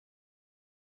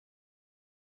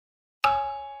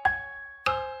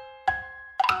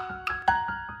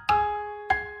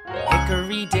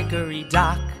Hickory dickory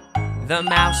dock, the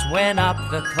mouse went up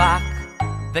the clock.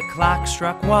 The clock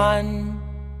struck 1,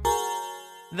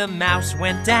 the mouse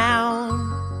went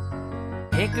down.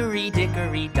 Hickory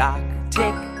dickory dock,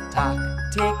 tick tock,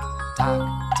 tick tock,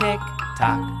 tick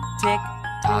tock, tick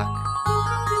tock.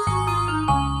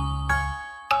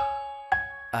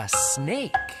 A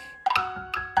snake.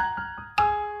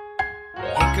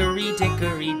 Hickory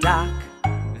dickory dock,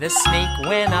 the snake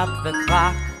went up the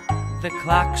clock. The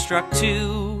clock struck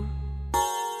 2,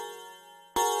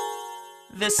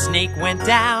 the snake went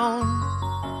down.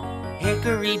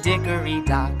 Hickory dickory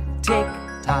dock, tick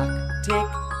tock, tick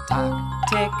tock,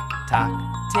 tick tock,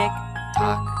 tick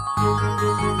tock.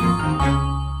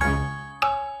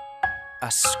 A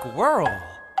squirrel.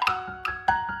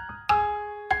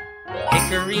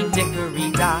 Hickory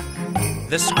dickory dock,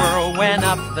 the squirrel went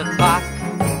up the clock.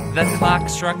 The clock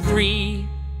struck 3,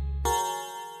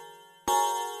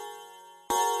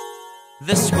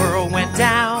 the squirrel went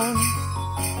down.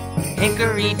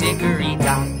 Hickory dickory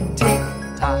dock, tick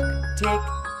tock, tick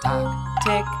tock,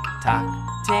 tick tock,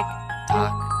 tick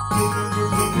tock.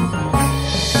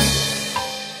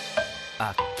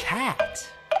 A cat.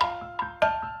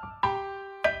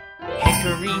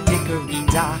 Hickory dickory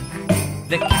dock,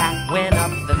 the cat went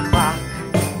up the clock.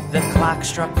 The clock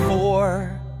struck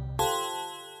 4,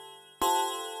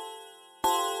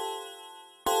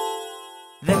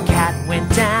 the cat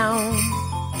went down.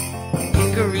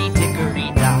 Hickory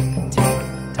dickory dock, tick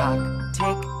tock,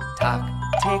 tick tock,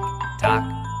 tick tock,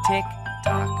 tick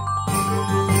tock.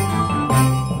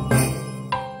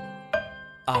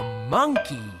 A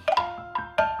monkey.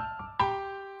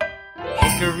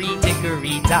 Hickory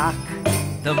dickory dock,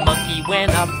 the monkey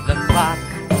went up the clock.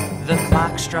 The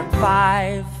clock struck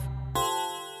 5,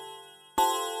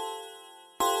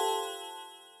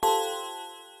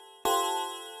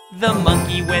 the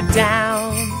monkey went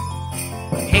down.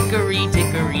 Hickory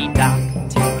dickory dock,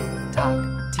 tick tock,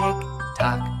 tick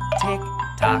tock, tick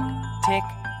tock, tick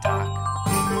tock.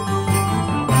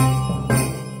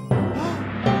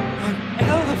 An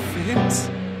elephant?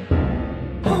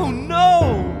 Oh no!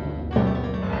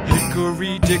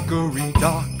 Hickory dickory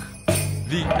dock,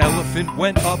 the elephant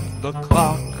went up the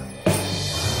clock.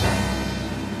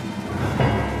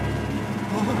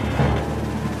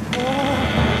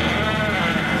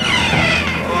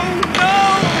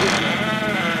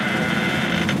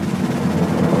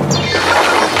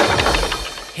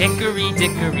 Hickory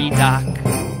dickory dock,